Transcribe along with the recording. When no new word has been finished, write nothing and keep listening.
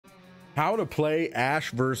How to play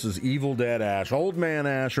Ash versus Evil Dead Ash. Old Man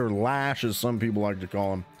Ash, or Lash as some people like to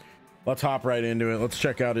call him. Let's hop right into it. Let's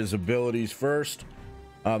check out his abilities first.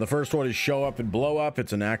 The first one is Show Up and Blow Up.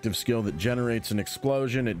 It's an active skill that generates an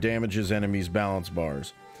explosion. It damages enemies' balance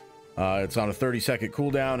bars. It's on a 30-second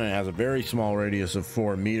cooldown, and it has a very small radius of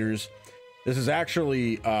 4 meters. This is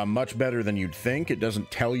actually much better than you'd think. It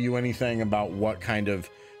doesn't tell you anything about what kind of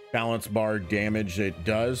balance bar damage it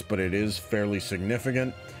does, but it is fairly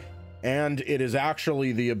significant. And it is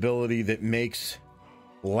actually the ability that makes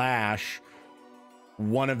Lash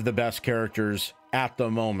one of the best characters at the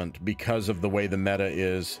moment because of the way the meta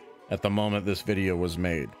is at the moment this video was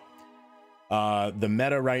made. The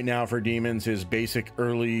meta right now for demons is basic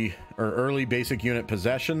early basic unit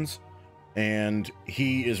possessions, and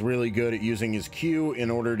he is really good at using his Q in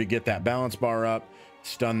order to get that balance bar up,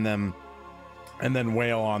 stun them, and then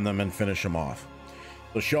wail on them and finish them off.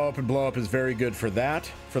 So Show Up and Blow Up is very good for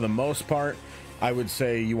that. For the most part, I would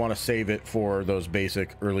say you want to save it for those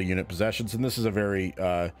basic early unit possessions, and this is a very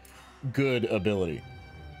good ability.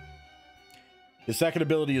 His second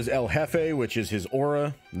ability is El Jefe, which is his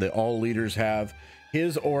aura that all leaders have.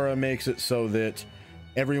 His aura makes it so that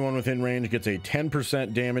everyone within range gets a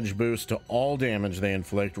 10% damage boost to all damage they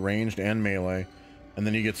inflict, ranged and melee, and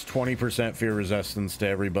then he gets 20% fear resistance to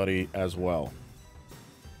everybody as well.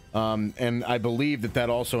 And I believe that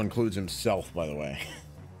also includes himself, by the way.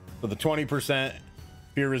 So the 20%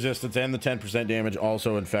 fear resistance and the 10% damage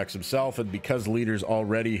also infects himself, and because leaders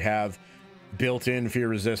already have built-in fear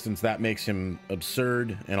resistance, that makes him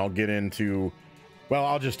absurd. And I'll get into, well,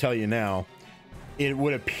 I'll just tell you now, it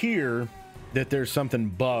would appear that there's something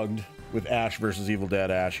bugged with Ash versus Evil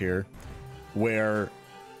Dead Ash here, where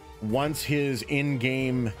once his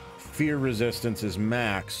in-game fear resistance is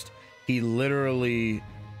maxed, he literally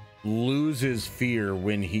loses fear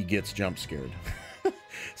when he gets jump scared.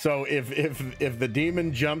 So if the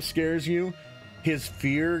demon jump scares you, his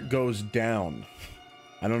fear goes down.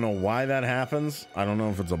 I don't know why that happens. I don't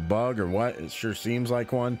know if it's a bug or what. It sure seems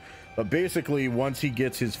like one. But basically, once he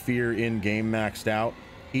gets his fear in game maxed out,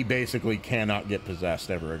 he basically cannot get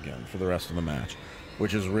possessed ever again for the rest of the match,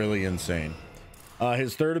 which is really insane.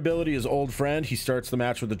 His third ability is Old Friend. He starts the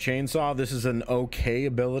match with a chainsaw. This is an okay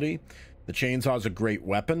ability. The chainsaw is a great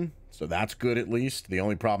weapon, so that's good at least. The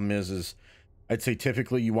only problem is I'd say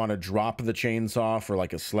typically you want to drop the chainsaw for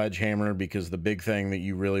like a sledgehammer, because the big thing that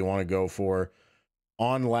you really want to go for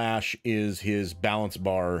on Lash is his balance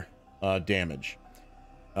bar damage.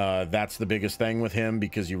 That's the biggest thing with him,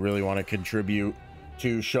 because you really want to contribute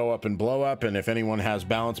to Show Up and Blow Up, and if anyone has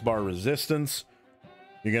balance bar resistance,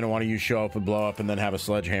 you're going to want to use Show Up and Blow Up and then have a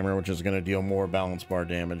sledgehammer, which is going to deal more balance bar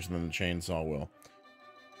damage than the chainsaw will,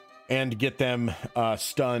 and get them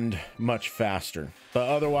stunned much faster. But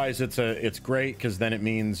otherwise, it's great, because then it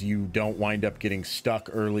means you don't wind up getting stuck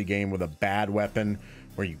early game with a bad weapon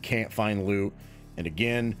where you can't find loot. And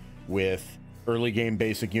again, with early game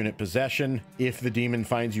basic unit possession, if the demon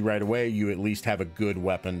finds you right away, you at least have a good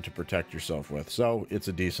weapon to protect yourself with. So it's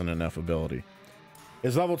a decent enough ability.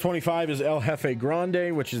 His level 25 is El Jefe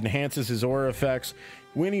Grande, which enhances his aura effects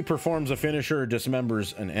when he performs a finisher or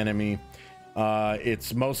dismembers an enemy.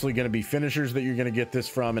 It's mostly going to be finishers that you're going to get this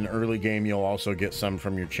from. In early game, you'll also get some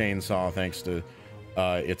from your chainsaw thanks to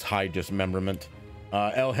its high dismemberment.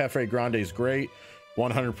 El Jefe Grande is great.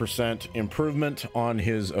 100% improvement on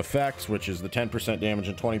his effects, which is the 10% damage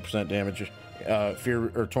and 20% damage fear,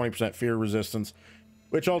 or 20% fear resistance,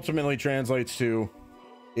 which ultimately translates to,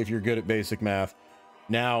 if you're good at basic math,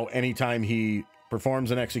 now anytime he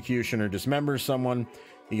performs an execution or dismembers someone,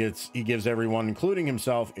 he gives everyone, including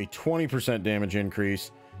himself, a 20% damage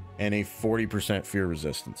increase and a 40% fear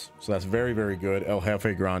resistance. So that's very, very good. El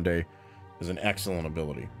Jefe Grande is an excellent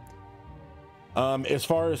ability. As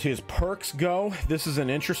far as his perks go, this is an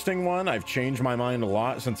interesting one. I've changed my mind a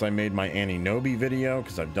lot since I made my Aninobi video,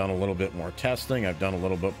 because I've done a little bit more testing. I've done a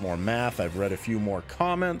little bit more math. I've read a few more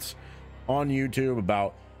comments on YouTube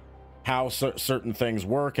about how certain things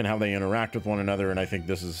work and how they interact with one another. And I think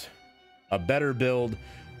this is a better build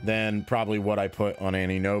than probably what I put on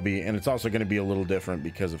Aninobi. And it's also going to be a little different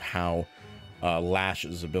because of how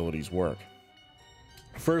Lash's abilities work.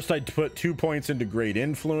 First, I'd put 2 points into Great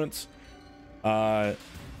Influence. The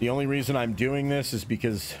only reason I'm doing this is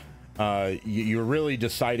because you're really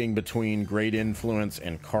deciding between Great Influence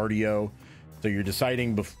and Cardio. So you're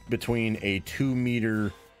deciding between a 2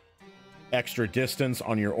 meter extra distance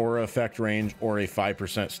on your aura effect range or a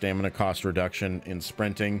 5% stamina cost reduction in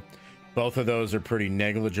sprinting. Both of those are pretty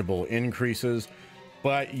negligible increases,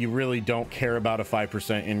 but you really don't care about a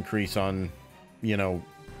 5% increase on, you know,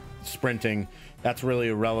 sprinting, that's really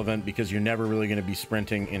irrelevant because you're never really going to be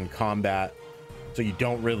sprinting in combat. So you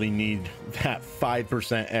don't really need that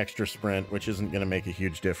 5% extra sprint, which isn't going to make a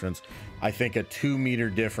huge difference. I think a 2-meter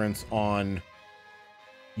difference on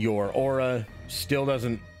your aura still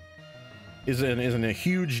isn't a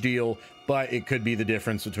huge deal, but it could be the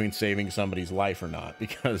difference between saving somebody's life or not,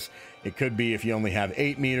 because it could be if you only have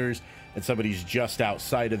 8 meters and somebody's just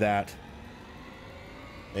outside of that,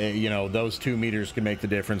 you know, those 2 meters can make the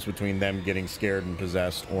difference between them getting scared and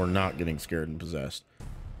possessed or not getting scared and possessed.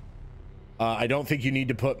 I don't think you need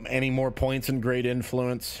to put any more points in Great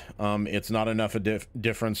Influence. It's not enough a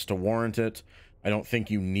difference to warrant it. I don't think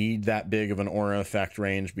you need that big of an aura effect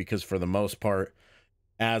range, because for the most part,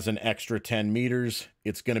 as an extra 10 meters,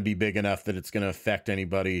 it's going to be big enough that it's going to affect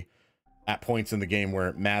anybody at points in the game where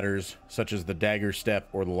it matters, such as the dagger step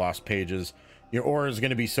or the lost pages. Your aura is going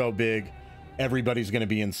to be so big, everybody's going to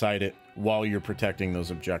be inside it while you're protecting those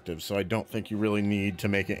objectives. So I don't think you really need to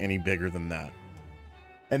make it any bigger than that.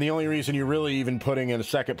 And the only reason you're really even putting in a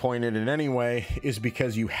second point in it anyway is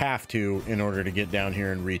because you have to in order to get down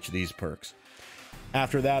here and reach these perks.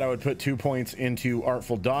 After that, I would put 2 points into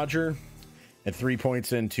Artful Dodger and 3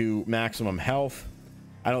 points into Maximum Health.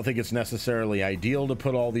 I don't think it's necessarily ideal to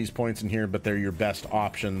put all these points in here, but they're your best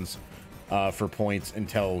options for points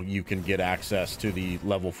until you can get access to the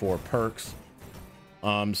level 4 perks.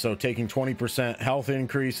 So taking 20% health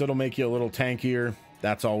increase, it'll make you a little tankier.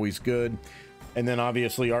 That's always good. And then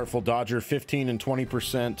obviously Artful Dodger, 15 and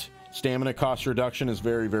 20% stamina cost reduction is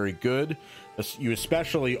very, very good. You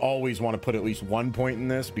especially always want to put at least 1 point in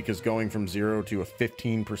this, because going from 0 to a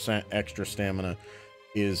 15% extra stamina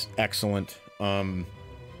is excellent.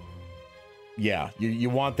 Yeah, you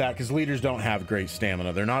want that, because leaders don't have great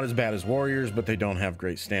stamina. They're not as bad as warriors, but they don't have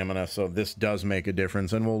great stamina. So this does make a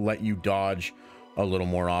difference and will let you dodge a little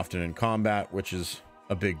more often in combat, which is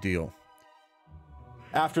a big deal.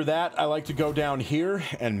 After that, I like to go down here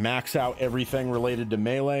and max out everything related to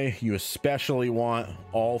melee. You especially want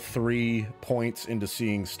all 3 points into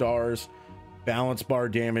Seeing Stars. Balance bar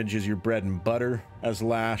damage is your bread and butter as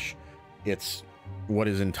Lash. It's what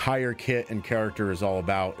his entire kit and character is all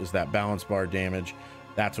about, is that balance bar damage.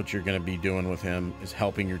 That's what you're going to be doing with him, is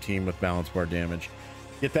helping your team with balance bar damage.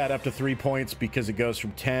 Get that up to 3 points because it goes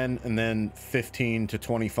from 10 and then 15 to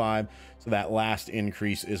 25. So that last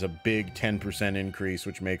increase is a big 10% increase,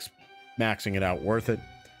 which makes maxing it out worth it.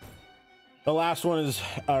 The last one is,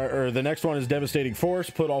 or the next one is Devastating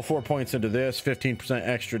Force. Put all 4 points into this. 15%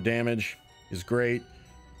 extra damage is great.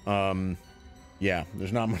 Yeah,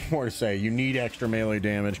 there's not much more to say. You need extra melee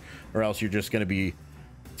damage, or else you're just going to be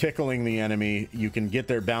tickling the enemy. You can get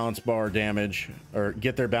their balance bar damage, or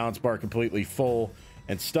get their balance bar completely full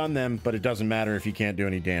and stun them, but it doesn't matter if you can't do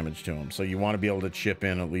any damage to them. So you want to be able to chip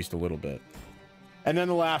in at least a little bit. And then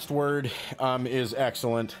the last word is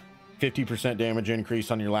excellent. 50% damage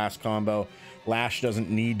increase on your last combo. Lash doesn't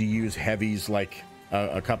need to use heavies like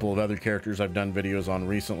a couple of other characters I've done videos on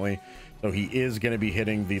recently. So he is going to be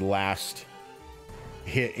hitting the last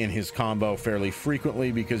hit in his combo fairly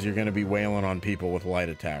frequently, because you're going to be wailing on people with light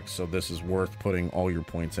attacks. So this is worth putting all your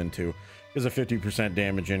points into, because a 50%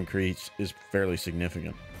 damage increase is fairly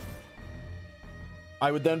significant.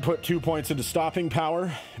 I would then put 2 points into Stopping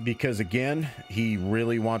Power, because again, he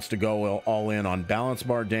really wants to go all in on balance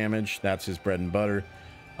bar damage. That's his bread and butter.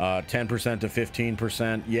 10% to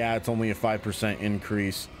 15%. Yeah, it's only a 5%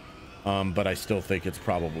 increase, but I still think it's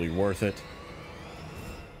probably worth it.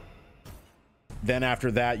 Then after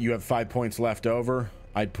that, you have 5 points left over.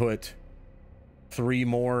 I'd put 3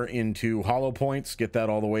 more into Hollow Points, get that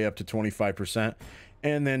all the way up to 25%,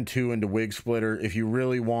 and then 2 into Wig Splitter. If you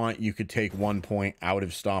really want, you could take 1 point out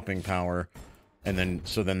of Stopping Power, and then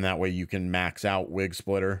that way you can max out Wig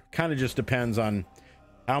Splitter. Kind of just depends on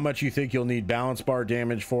how much you think you'll need balance bar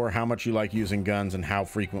damage for, how much you like using guns, and how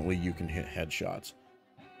frequently you can hit headshots.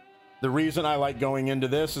 The reason I like going into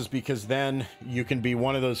this is because then you can be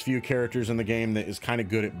one of those few characters in the game that is kind of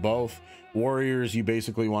good at both. Warriors, you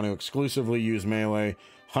basically want to exclusively use melee.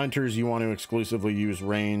 Hunters, you want to exclusively use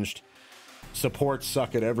ranged. Supports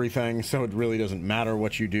suck at everything, so it really doesn't matter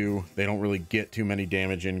what you do. They don't really get too many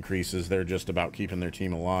damage increases. They're just about keeping their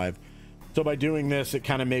team alive. So by doing this, it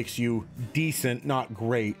kind of makes you decent, not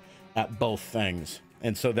great, at both things.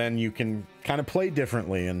 And so then you can kind of play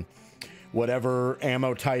differently, and whatever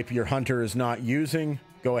ammo type your hunter is not using,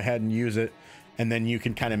 go ahead and use it. And then you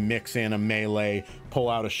can kind of mix in a melee, pull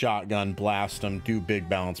out a shotgun, blast them, do big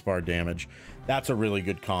balance bar damage. That's a really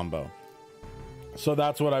good combo. So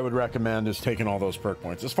that's what I would recommend, is taking all those perk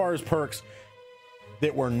points. As far as perks,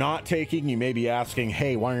 that we're not taking, you may be asking,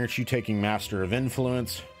 hey, why aren't you taking Master of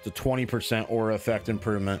Influence? It's a 20% aura effect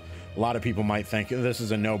improvement. A lot of people might think this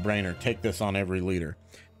is a no-brainer. Take this on every leader.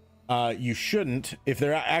 You shouldn't. If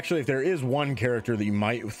there is one character that you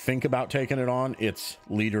might think about taking it on, it's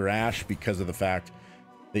Leader Ash, because of the fact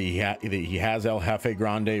that he has El Jefe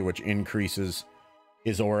Grande, which increases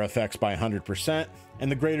his aura effects by 100%. And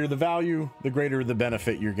the greater the value, the greater the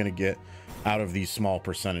benefit you're going to get out of these small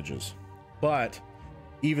percentages. But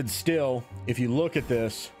even still, if you look at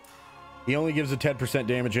this, he only gives a 10%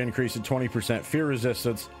 damage increase and 20% fear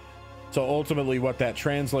resistance. So ultimately what that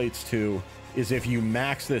translates to is if you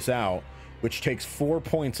max this out, which takes 4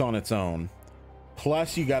 points on its own,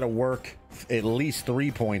 plus you got to work at least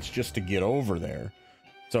 3 points just to get over there.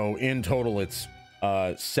 So in total, it's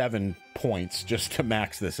 7 points just to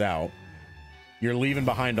max this out. You're leaving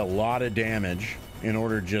behind a lot of damage in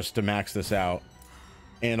order just to max this out.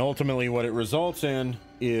 And ultimately what it results in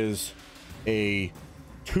is a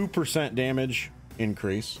 2% damage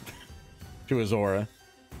increase to his aura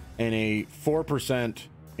and a 4%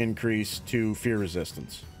 increase to fear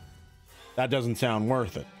resistance. That doesn't sound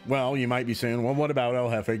worth it. Well, you might be saying, well, what about El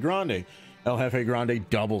Jefe Grande? El Jefe Grande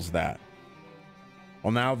doubles that.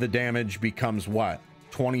 Well, now the damage becomes what?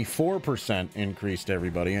 24% increase to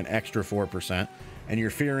everybody, an extra 4%, and your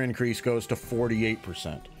fear increase goes to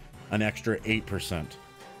 48%, an extra 8%.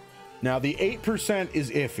 Now, the 8% is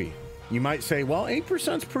iffy. You might say, well,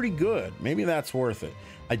 8% is pretty good. Maybe that's worth it.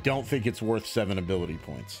 I don't think it's worth 7 ability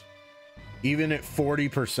points. Even at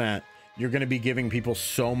 40%, you're going to be giving people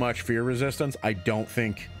so much fear resistance. I don't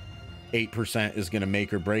think 8% is going to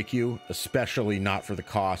make or break you, especially not for the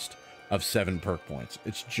cost of 7 perk points.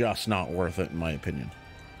 It's just not worth it, in my opinion.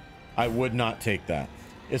 I would not take that.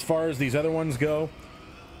 As far as these other ones go,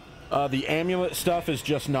 the amulet stuff is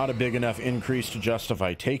just not a big enough increase to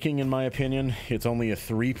justify taking, in my opinion. It's only a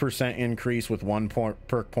 3% increase with 1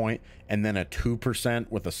 perk point, and then a 2%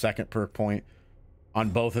 with a second perk point. On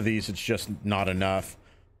both of these, it's just not enough.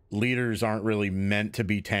 Leaders aren't really meant to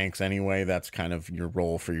be tanks anyway. That's kind of your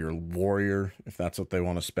role for your warrior, if that's what they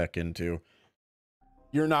want to spec into.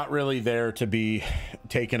 You're not really there to be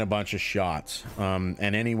taking a bunch of shots. And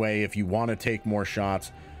anyway, if you want to take more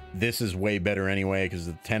shots, this is way better anyway, because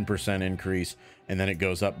the 10% increase, and then it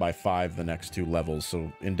goes up by 5 the next 2 levels.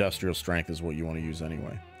 So industrial strength is what you want to use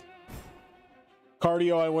anyway.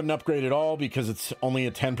 Cardio, I wouldn't upgrade at all because it's only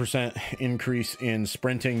a 10% increase in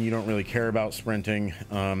sprinting. You don't really care about sprinting.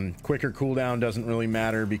 Quicker cooldown doesn't really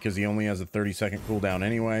matter because he only has a 30-second cooldown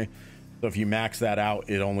anyway. So if you max that out,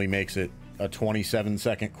 it only makes it a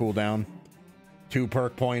 27-second cooldown. 2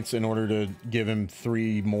 perk points in order to give him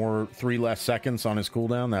 3 less seconds on his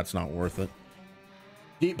cooldown. That's not worth it.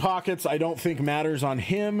 Deep pockets, I don't think matters on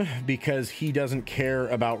him because he doesn't care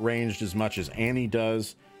about ranged as much as Annie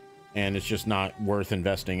does. And it's just not worth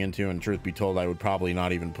investing into. And truth be told, I would probably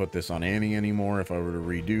not even put this on Annie anymore if I were to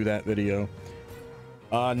redo that video.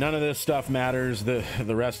 None of this stuff matters. The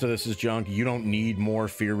rest of this is junk. You don't need more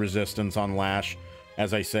fear resistance on Lash.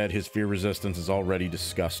 As I said, his fear resistance is already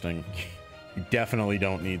disgusting. You definitely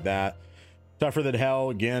don't need that. Tougher Than Hell,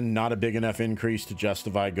 again, not a big enough increase to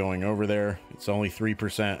justify going over there. It's only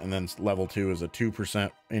 3%, and then level 2 is a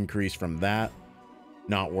 2% increase from that.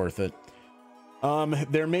 Not worth it.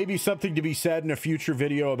 There may be something to be said in a future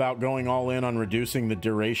video about going all in on reducing the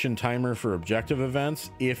duration timer for objective events.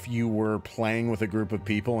 If you were playing with a group of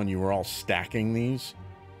people and you were all stacking these,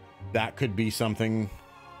 that could be something,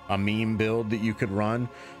 a meme build that you could run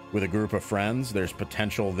with a group of friends. There's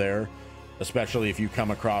potential there, especially if you come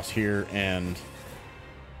across here and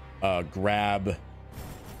grab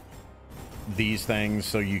these things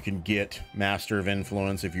so you can get Master of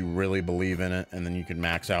Influence if you really believe in it, and then you can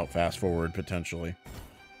max out fast forward potentially.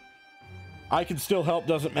 I can still help,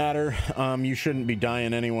 doesn't matter. You shouldn't be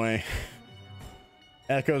dying anyway.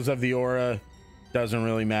 Echoes of the Aura doesn't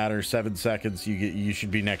really matter. 7 seconds, you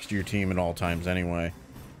should be next to your team at all times anyway.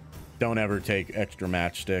 Don't ever take extra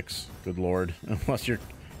matchsticks, good lord,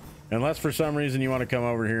 unless for some reason you want to come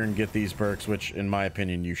over here and get these perks, which in my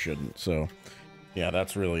opinion you shouldn't. So yeah,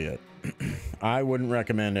 that's really it. I wouldn't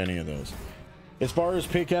recommend any of those. As far as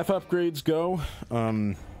Pink F upgrades go,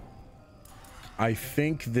 I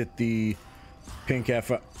think that the Pink F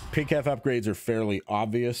upgrades are fairly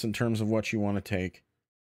obvious in terms of what you want to take.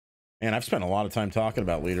 And I've spent a lot of time talking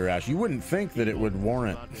about Leader Ash. You wouldn't think that it would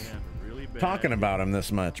warrant talking about him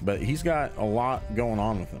this much, but he's got a lot going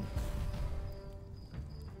on with him.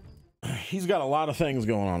 He's got a lot of things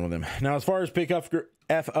going on with him. Now, as far as Pink F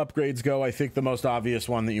upgrades go, I think the most obvious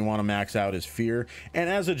one that you want to max out is Fear. And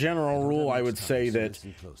as a general rule, I would say that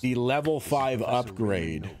the level 5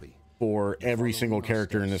 upgrade for every single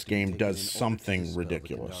character in this game does something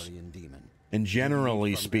ridiculous. And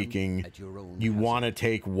generally speaking, you want to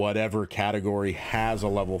take whatever category has a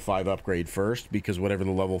level 5 upgrade first, because whatever the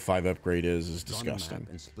level 5 upgrade is disgusting.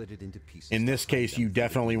 In this case, you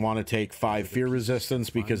definitely want to take 5 fear resistance,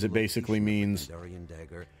 because it basically means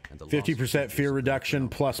 50% fear reduction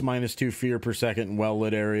plus -2 fear per second in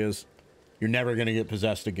well-lit areas. You're never going to get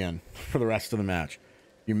possessed again for the rest of the match.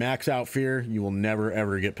 You max out fear, you will never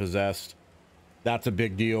ever get possessed. That's a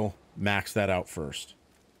big deal. Max that out first.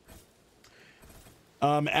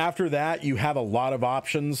 After that, you have a lot of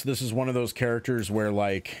options. This is one of those characters where,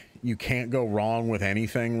 like, you can't go wrong with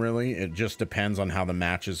anything, really. It just depends on how the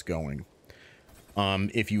match is going.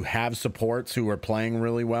 If you have supports who are playing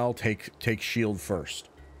really well, take shield first.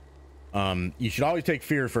 You should always take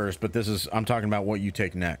fear first, but I'm talking about what you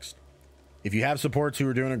take next. If you have supports who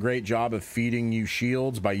are doing a great job of feeding you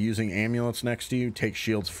shields by using amulets next to you, take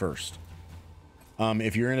shields first.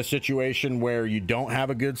 If you're in a situation where you don't have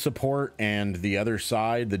a good support and the other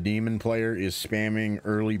side, the demon player, is spamming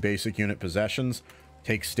early basic unit possessions,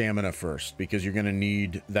 take stamina first, because you're going to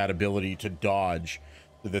need that ability to dodge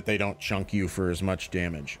so that they don't chunk you for as much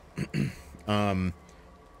damage.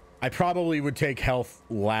 I probably would take health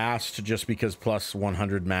last, just because plus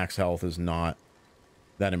 100 max health is not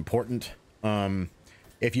that important.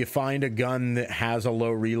 If you find a gun that has a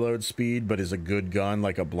low reload speed but is a good gun,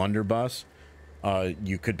 like a blunderbuss,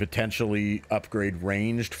 you could potentially upgrade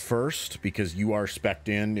ranged first, because you are spec'd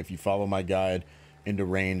in, if you follow my guide, into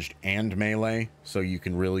ranged and melee, so you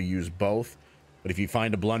can really use both. But if you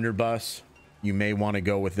find a blunderbuss, you may want to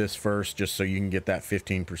go with this first, just so you can get that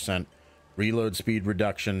 15% reload speed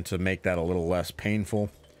reduction to make that a little less painful.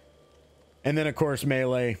 And then, of course,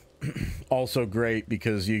 melee, also great,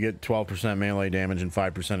 because you get 12% melee damage and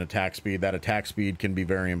 5% attack speed. That attack speed can be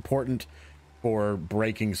very important for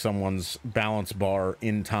breaking someone's balance bar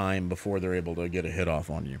in time before they're able to get a hit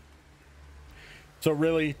off on you. So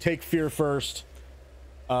really, take fear first.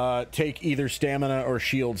 Take either stamina or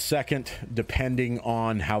shield second, depending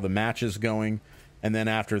on how the match is going. And then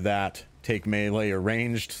after that, take melee or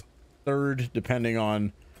ranged third, depending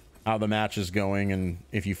on how the match is going and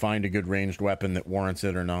if you find a good ranged weapon that warrants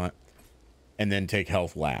it or not. And then take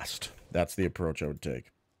health last. That's the approach I would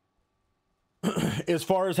take. As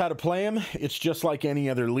far as how to play him, it's just like any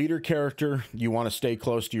other leader character. You want to stay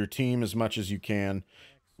close to your team as much as you can.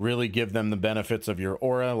 Really give them the benefits of your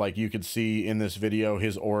aura. Like you could see in this video,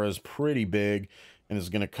 his aura is pretty big and is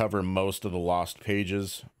going to cover most of the lost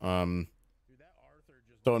pages. So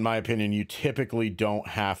in my opinion, you typically don't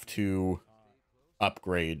have to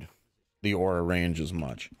upgrade the aura range as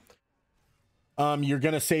much. You're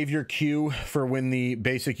going to save your Q for when the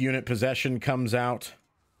basic unit possession comes out.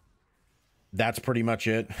 That's pretty much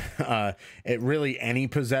it. Really any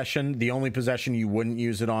possession. The only possession you wouldn't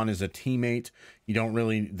use it on is a teammate.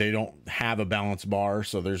 They don't have a balance bar,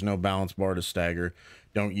 so there's no balance bar to stagger.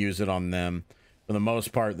 Don't use it on them. For the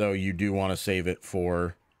most part, though, you do want to save it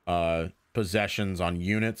for possessions on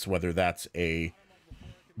units, whether that's a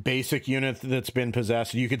basic unit that's been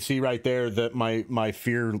possessed. You could see right there that my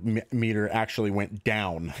fear meter actually went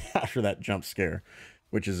down after that jump scare,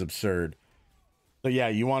 which is absurd. So yeah,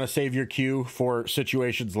 you want to save your Q for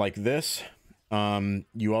situations like this.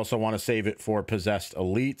 You also want to save it for possessed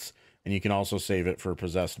elites, and you can also save it for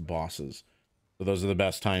possessed bosses. So those are the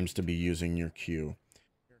best times to be using your Q.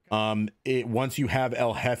 Once you have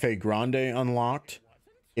El Jefe Grande unlocked,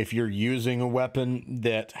 if you're using a weapon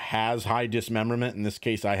that has high dismemberment, in this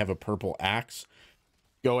case I have a purple axe,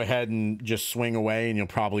 go ahead and just swing away and you'll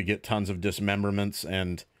probably get tons of dismemberments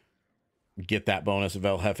and get that bonus of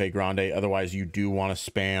El Jefe Grande. Otherwise, you do want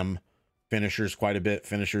to spam finishers quite a bit.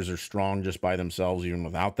 Finishers are strong just by themselves, even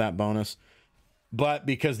without that bonus. But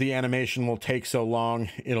because the animation will take so long,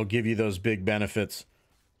 it'll give you those big benefits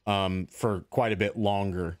for quite a bit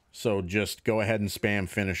longer. So just go ahead and spam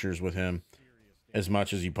finishers with him as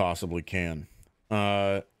much as you possibly can.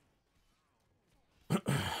 I'm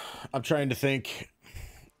trying to think.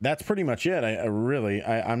 That's pretty much it.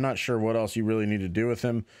 I'm not sure what else you really need to do with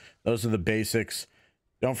him. Those are the basics.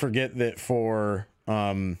 Don't forget that for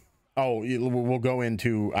we'll go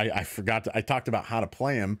into I talked about how to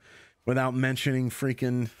play him without mentioning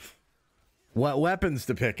freaking what weapons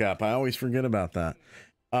to pick up. I always forget about that.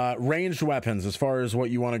 Ranged weapons, as far as what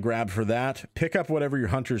you want to grab for that, pick up whatever your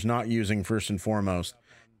hunter's not using first and foremost.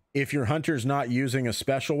 If your hunter's not using a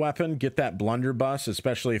special weapon, get that blunderbuss,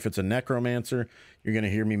 especially if it's a necromancer. You're going to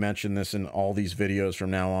hear me mention this in all these videos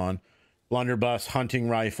from now on. Blunderbuss, hunting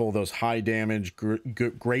rifle, those high damage,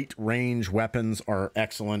 great range weapons are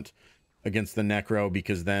excellent against the necro,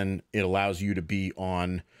 because then it allows you to be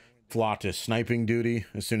on Flautis sniping duty.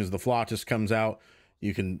 As soon as the Flautis comes out,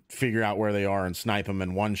 you can figure out where they are and snipe them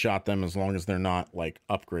and one-shot them as long as they're not like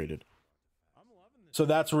upgraded. So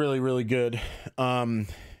that's really, really good.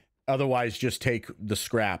 Otherwise, just take the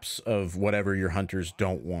scraps of whatever your hunters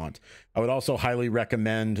don't want. I would also highly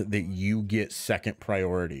recommend that you get second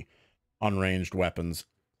priority on ranged weapons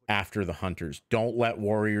after the hunters. Don't let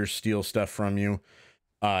warriors steal stuff from you.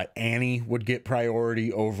 Annie would get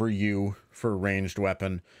priority over you for a ranged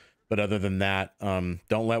weapon. But other than that, don't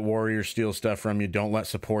let warriors steal stuff from you. Don't let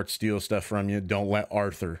support steal stuff from you. Don't let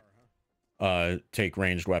Arthur take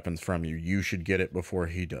ranged weapons from you. You should get it before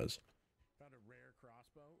he does.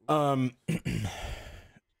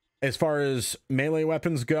 As far as melee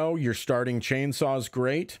weapons go, your starting chainsaw is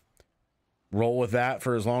great. Roll with that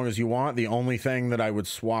for as long as you want. The only thing that I would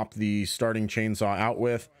swap the starting chainsaw out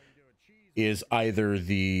with is either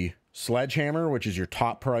the sledgehammer, which is your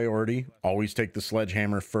top priority. Always take the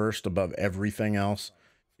sledgehammer first above everything else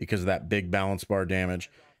because of that big balance bar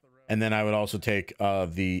damage. And then I would also take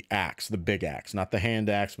the axe, the big axe, not the hand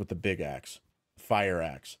axe, but the big axe, fire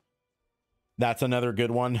axe. That's another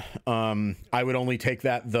good one. I would only take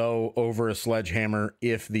that, though, over a sledgehammer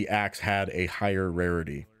if the axe had a higher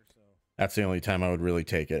rarity. That's the only time I would really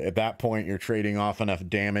take it. At that point, you're trading off enough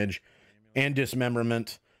damage and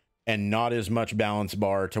dismemberment and not as much balance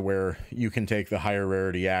bar to where you can take the higher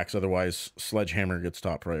rarity axe. Otherwise, sledgehammer gets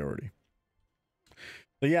top priority.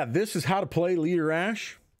 But yeah, this is how to play Leader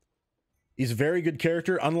Ash. He's a very good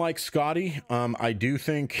character. Unlike Scotty, I do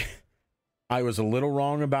think I was a little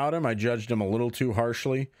wrong about him. I judged him a little too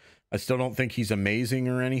harshly. I still don't think he's amazing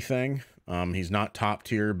or anything. He's not top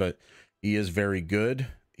tier, but he is very good.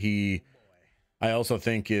 I also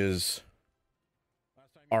think is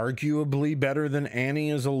arguably better than Annie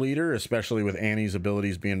as a leader, especially with Annie's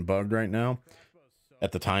abilities being bugged right now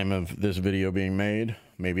at the time of this video being made.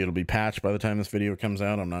 Maybe it'll be patched by the time this video comes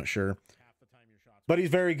out. I'm not sure. But he's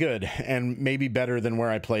very good and maybe better than where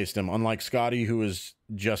I placed him, unlike Scotty, who is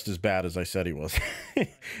just as bad as I said he was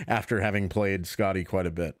after having played Scotty quite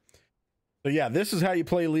a bit. So yeah, this is how you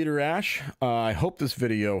play Leader Ash. I hope this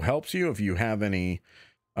video helps you. If you have any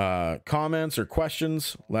comments or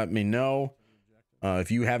questions, let me know.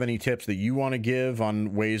 If you have any tips that you want to give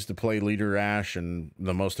on ways to play Leader Ash and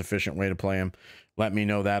the most efficient way to play him, let me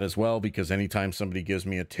know that as well, because anytime somebody gives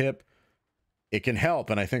me a tip, it can help.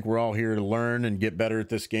 And I think we're all here to learn and get better at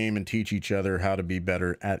this game and teach each other how to be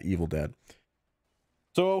better at Evil Dead.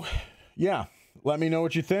 So yeah, let me know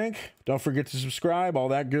what you think. Don't forget to subscribe, all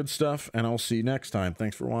that good stuff, and I'll see you next time.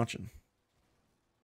 Thanks for watching.